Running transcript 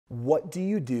What do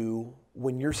you do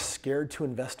when you're scared to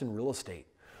invest in real estate?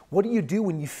 What do you do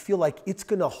when you feel like it's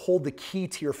going to hold the key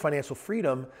to your financial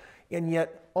freedom and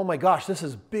yet, oh my gosh, this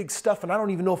is big stuff and I don't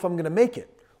even know if I'm going to make it?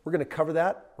 We're going to cover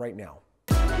that right now.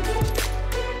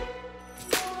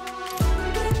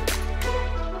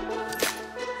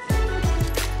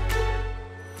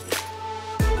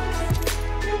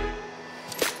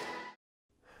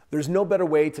 There's no better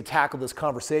way to tackle this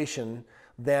conversation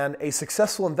than a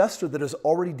successful investor that is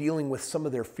already dealing with some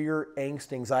of their fear,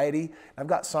 angst, anxiety. I've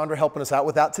got Sandra helping us out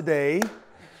with that today,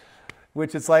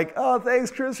 which it's like, oh, thanks,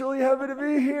 Kris, really happy to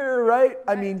be here, right?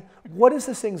 I mean, what is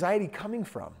this anxiety coming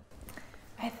from?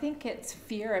 I think it's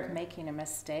fear of making a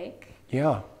mistake.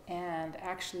 Yeah. And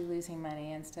actually losing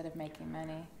money instead of making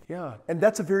money. Yeah, and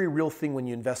that's a very real thing when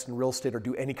you invest in real estate or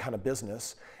do any kind of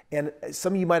business. And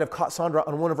some of you might have caught Sandra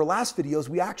on one of her last videos.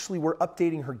 We actually were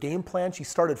updating her game plan. She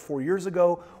started 4 years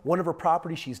ago. One of her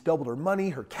properties, she's doubled her money.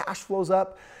 Her cash flows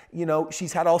up. You know,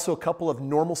 she's had also a couple of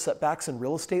normal setbacks in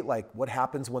real estate, like what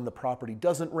happens when the property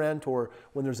doesn't rent or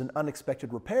when there's an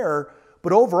unexpected repair.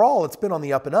 But overall, it's been on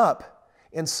the up and up.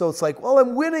 And so it's like, well,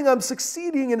 I'm winning, I'm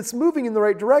succeeding, and it's moving in the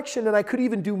right direction, and I could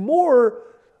even do more,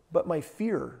 but my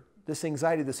fear, this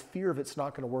anxiety, this fear of it's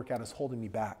not going to work out is holding me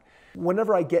back.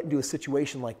 Whenever I get into a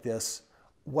situation like this,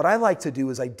 what I like to do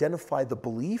is identify the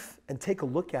belief and take a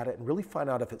look at it and really find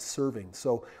out if it's serving.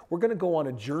 So we're going to go on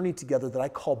a journey together that I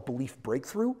call Belief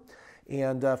Breakthrough.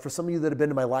 And for some of you that have been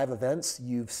to my live events,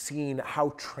 you've seen how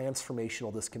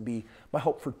transformational this can be. My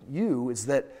hope for you is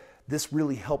that this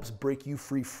really helps break you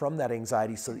free from that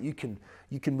anxiety so that you can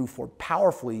move forward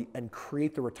powerfully and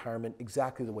create the retirement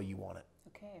exactly the way you want it.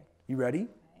 Okay. You ready?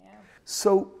 I am.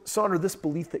 So, Sandra, this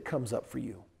belief that comes up for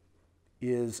you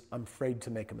is, I'm afraid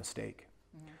to make a mistake.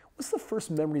 Mm-hmm. What's the first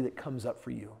memory that comes up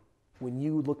for you when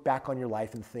you look back on your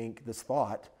life and think this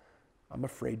thought, I'm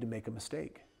afraid to make a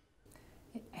mistake?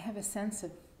 I have a sense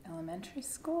of elementary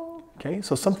school. Okay,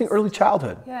 so something early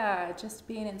childhood. Yeah, just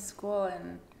being in school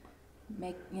and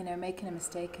making a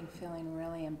mistake and feeling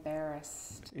really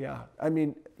embarrassed. Yeah, I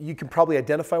mean, you can probably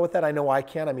identify with that. I know I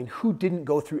can. I mean, who didn't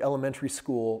go through elementary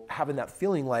school having that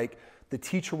feeling like the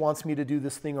teacher wants me to do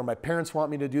this thing or my parents want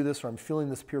me to do this or I'm feeling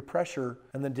this peer pressure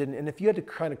and then didn't? And if you had to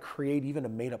kind of create even a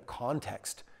made up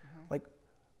context, like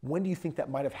when do you think that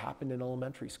might have happened in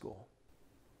elementary school?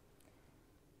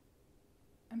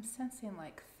 I'm sensing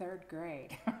like third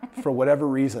grade. For whatever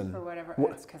reason. For whatever,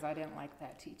 it's because I didn't like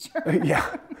that teacher.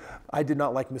 Yeah, I did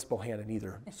not like Miss Bohannon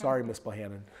either. Sorry, Miss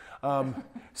Bohannon.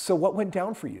 So what went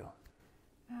down for you?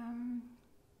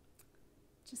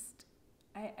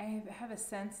 I have a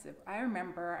sense of, I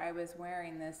remember I was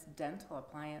wearing this dental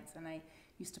appliance and I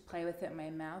used to play with it in my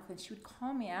mouth and she would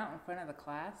call me out in front of the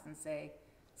class and say,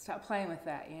 stop playing with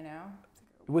that, you know?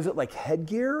 Was it like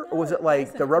headgear or was No, it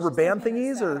like the rubber band something that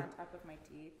thingies sat or? on top of my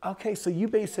teeth. Okay, so you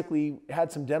basically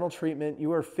had some dental treatment, you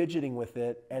were fidgeting with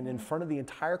it, and in front of the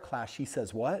entire class, she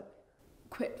says what?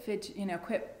 Quit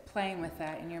playing with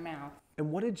that in your mouth.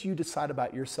 And what did you decide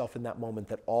about yourself in that moment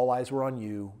that all eyes were on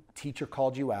you, teacher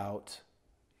called you out,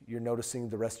 you're noticing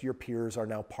the rest of your peers are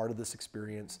now part of this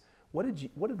experience. What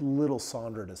did little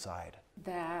Sandra decide?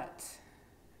 That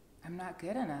I'm not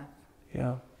good enough.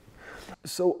 Yeah.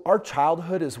 So our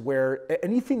childhood is where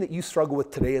anything that you struggle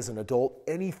with today as an adult,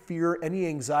 any fear, any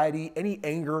anxiety, any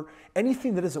anger,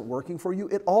 anything that isn't working for you,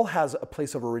 it all has a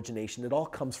place of origination. It all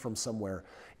comes from somewhere.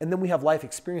 And then we have life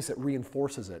experience that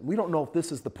reinforces it. We don't know if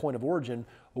this is the point of origin,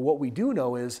 but what we do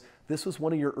know is this was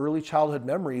one of your early childhood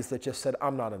memories that just said,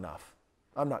 I'm not enough.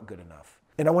 I'm not good enough.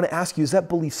 And I want to ask you, is that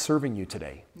belief serving you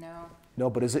today? No. No,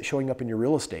 but is it showing up in your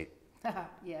real estate?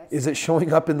 Yes. Is it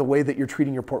showing up in the way that you're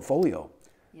treating your portfolio?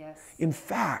 Yes. In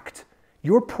fact,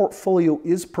 your portfolio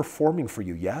is performing for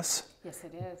you, yes? Yes,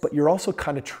 it is. But you're also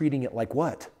kind of treating it like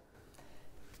what?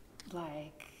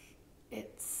 Like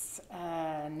it's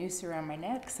a noose around my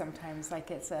neck sometimes,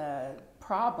 like it's a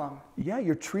problem. Yeah,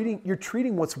 you're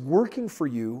treating what's working for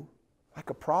you like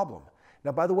a problem.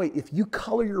 Now, by the way, if you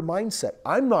color your mindset,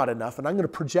 I'm not enough, and I'm going to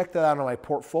project that out on my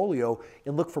portfolio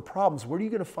and look for problems, what are you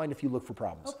going to find if you look for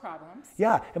problems? Oh, problems.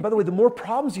 Yeah, and by the way, the more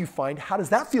problems you find, how does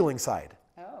that feel inside?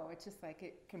 Oh, it's just like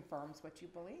it confirms what you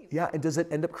believe. Yeah, and does it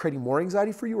end up creating more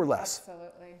anxiety for you or less?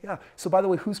 Absolutely. Yeah, so by the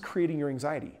way, who's creating your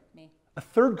anxiety? Me. A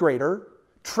third grader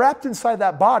trapped inside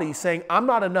that body saying, I'm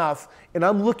not enough, and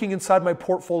I'm looking inside my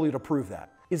portfolio to prove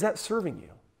that. Is that serving you?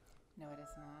 No, it is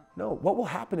not. No. What will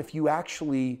happen if you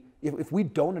actually, if we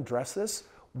don't address this,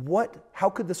 how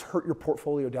could this hurt your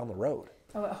portfolio down the road?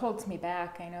 Oh, it holds me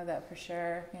back. I know that for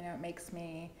sure. You know, it makes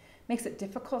me makes it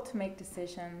difficult to make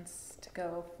decisions to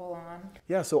go full on.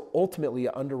 Yeah, so ultimately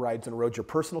it underwrites and erodes your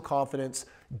personal confidence,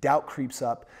 doubt creeps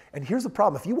up. And here's the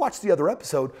problem. If you watch the other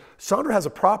episode, Sandra has a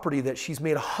property that she's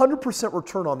made 100%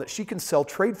 return on that she can sell,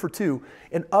 trade for two,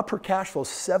 and up her cash flow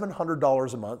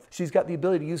 $700 a month. She's got the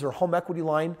ability to use her home equity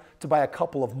line to buy a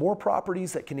couple of more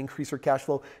properties that can increase her cash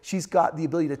flow. She's got the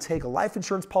ability to take a life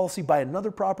insurance policy, buy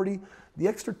another property. The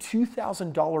extra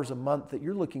 $2,000 a month that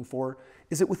you're looking for,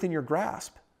 is it within your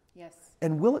grasp? Yes.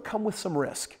 And will it come with some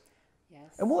risk?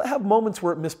 Yes. And will it have moments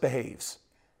where it misbehaves?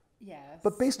 Yes.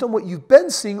 But based on what you've been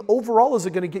seeing, overall, is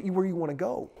it going to get you where you want to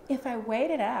go? If I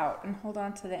wait it out and hold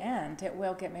on to the end, it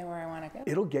will get me where I want to go.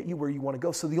 It'll get you where you want to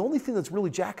go. So the only thing that's really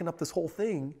jacking up this whole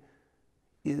thing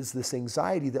is this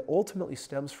anxiety that ultimately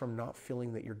stems from not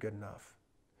feeling that you're good enough.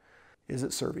 Is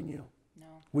it serving you? No.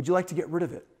 Would you like to get rid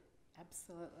of it?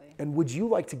 Absolutely. And would you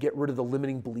like to get rid of the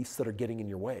limiting beliefs that are getting in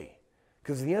your way?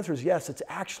 Because the answer is yes.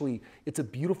 It's a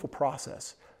beautiful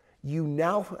process. You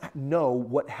now know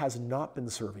what has not been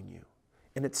serving you.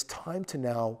 And it's time to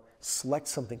now select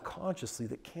something consciously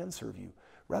that can serve you.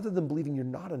 Rather than believing you're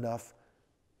not enough,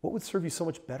 what would serve you so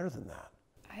much better than that?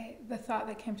 The thought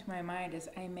that came to my mind is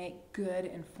I make good,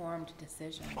 informed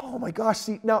decisions. Oh my gosh,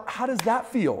 see, now how does that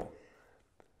feel?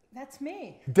 That's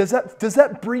me. Does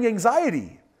that bring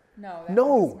anxiety? No, that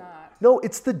No. does not. No,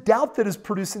 it's the doubt that is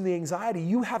producing the anxiety.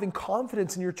 You having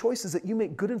confidence in your choices that you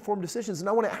make good informed decisions. And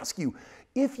I want to ask you,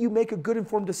 if you make a good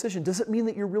informed decision, does it mean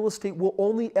that your real estate will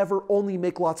only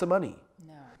make lots of money?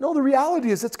 No. No, the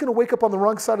reality is it's going to wake up on the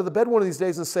wrong side of the bed one of these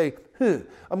days and say,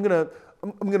 I'm going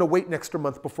to wait an extra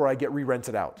month before I get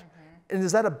re-rented out. Mm-hmm. And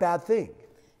is that a bad thing?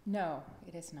 No,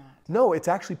 it is not. No, it's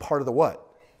actually part of the what?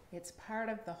 It's part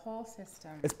of the whole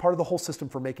system. It's part of the whole system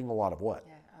for making a lot of what?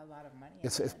 Yeah, a lot of money.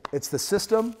 It's the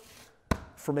system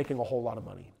for making a whole lot of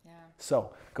money. Yeah.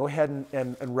 So go ahead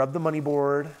and rub the money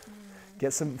board.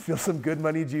 Feel some good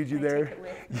money juju there.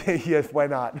 Yes, why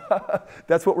not?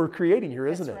 That's what we're creating here,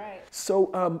 isn't it? That's right.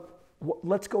 So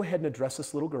let's go ahead and address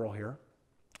this little girl here.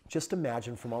 Just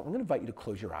imagine for a moment, I'm going to invite you to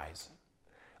close your eyes.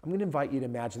 I'm going to invite you to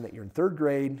imagine that you're in third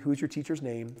grade. Who's your teacher's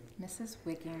name? Mrs.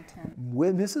 Wigington.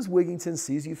 When Mrs. Wigington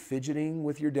sees you fidgeting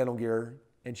with your dental gear,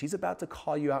 and she's about to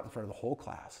call you out in front of the whole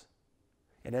class.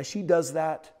 And as she does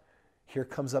that, here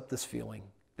comes up this feeling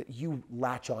that you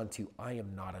latch onto, I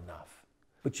am not enough.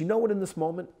 But you know what, in this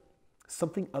moment,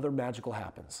 something other magical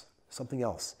happens, something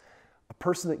else. A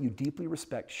person that you deeply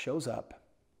respect shows up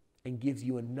and gives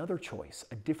you another choice,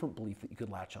 a different belief that you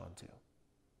could latch onto.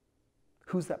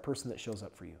 Who's that person that shows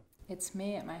up for you? It's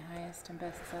me at my highest and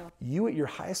best self. You at your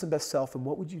highest and best self, and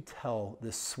what would you tell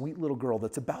this sweet little girl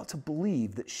that's about to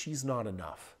believe that she's not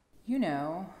enough? You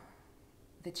know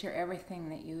that you're everything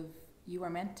that you are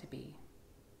meant to be.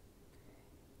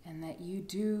 And that you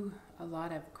do a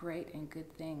lot of great and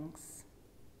good things.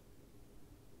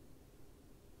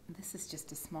 This is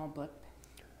just a small blip.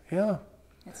 Yeah.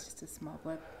 It's just a small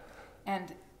blip.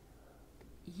 And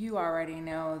you already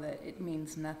know that it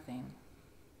means nothing.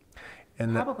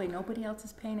 And probably nobody else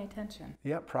is paying attention.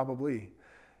 Yeah, probably.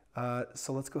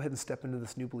 So let's go ahead and step into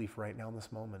this new belief right now in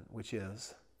this moment, which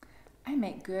is? I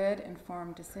make good,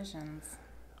 informed decisions.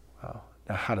 Wow.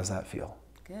 Now, how does that feel?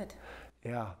 Good.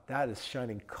 Yeah, that is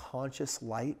shining conscious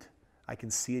light. I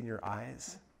can see in your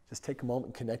eyes. Just take a moment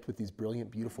and connect with these brilliant,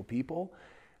 beautiful people.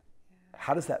 Yeah.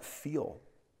 How does that feel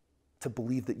to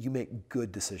believe that you make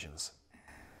good decisions?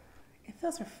 It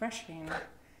feels refreshing.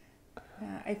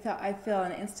 I feel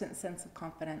an instant sense of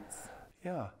confidence.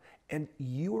 Yeah, and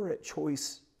you are at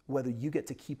choice whether you get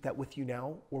to keep that with you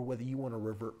now or whether you want to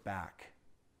revert back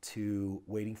to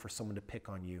waiting for someone to pick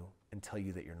on you and tell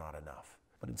you that you're not enough.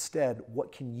 But instead,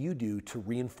 what can you do to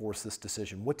reinforce this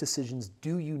decision? What decisions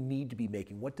do you need to be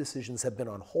making? What decisions have been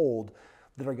on hold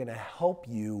that are going to help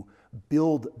you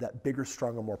build that bigger,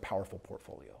 stronger, more powerful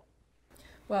portfolio?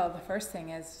 Well, the first thing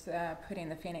is putting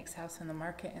the Phoenix house on the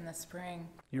market in the spring.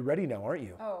 You're ready now, aren't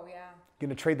you? Oh, yeah. Going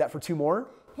to trade that for two more?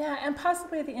 Yeah, and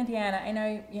possibly the Indiana. I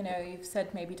know, you've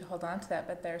said maybe to hold on to that,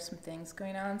 but there's some things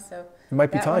going on, so it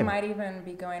might be time. One might even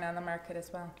be going on the market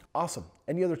as well. Awesome.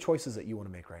 Any other choices that you want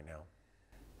to make right now?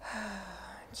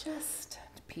 Just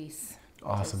peace.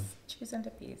 Awesome. Just choosing to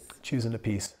peace. Choosing to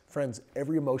peace. Friends,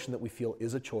 every emotion that we feel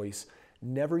is a choice.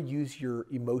 Never use your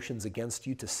emotions against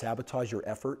you to sabotage your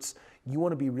efforts. You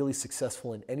want to be really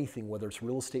successful in anything, whether it's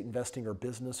real estate investing or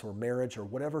business or marriage or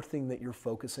whatever thing that you're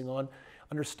focusing on.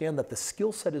 Understand that the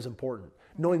skill set is important.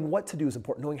 Knowing what to do is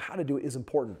important. Knowing how to do it is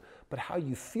important. But how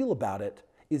you feel about it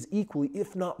is equally,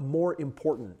 if not more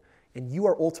important. And you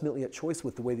are ultimately at choice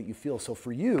with the way that you feel. So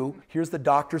for you, here's the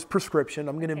doctor's prescription.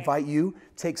 I'm going to invite you.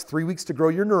 It takes 3 weeks to grow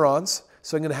your neurons.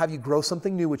 So I'm going to have you grow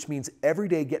something new, which means every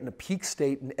day get in a peak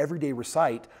state and every day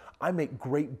recite, I make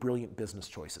great, brilliant business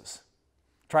choices.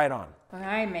 Try it on.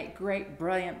 I make great,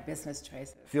 brilliant business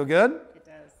choices. Feel good? It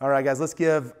does. All right, guys, let's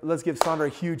give Sandra a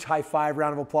huge high five,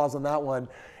 round of applause on that one.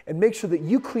 And make sure that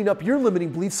you clean up your limiting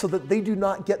beliefs so that they do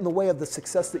not get in the way of the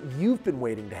success that you've been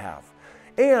waiting to have.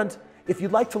 And if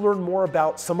you'd like to learn more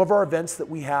about some of our events that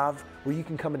we have where you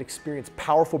can come and experience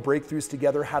powerful breakthroughs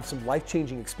together, have some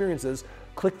life-changing experiences,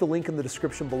 click the link in the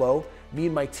description below. Me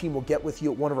and my team will get with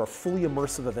you at one of our fully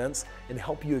immersive events and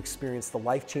help you experience the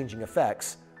life-changing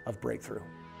effects of breakthrough.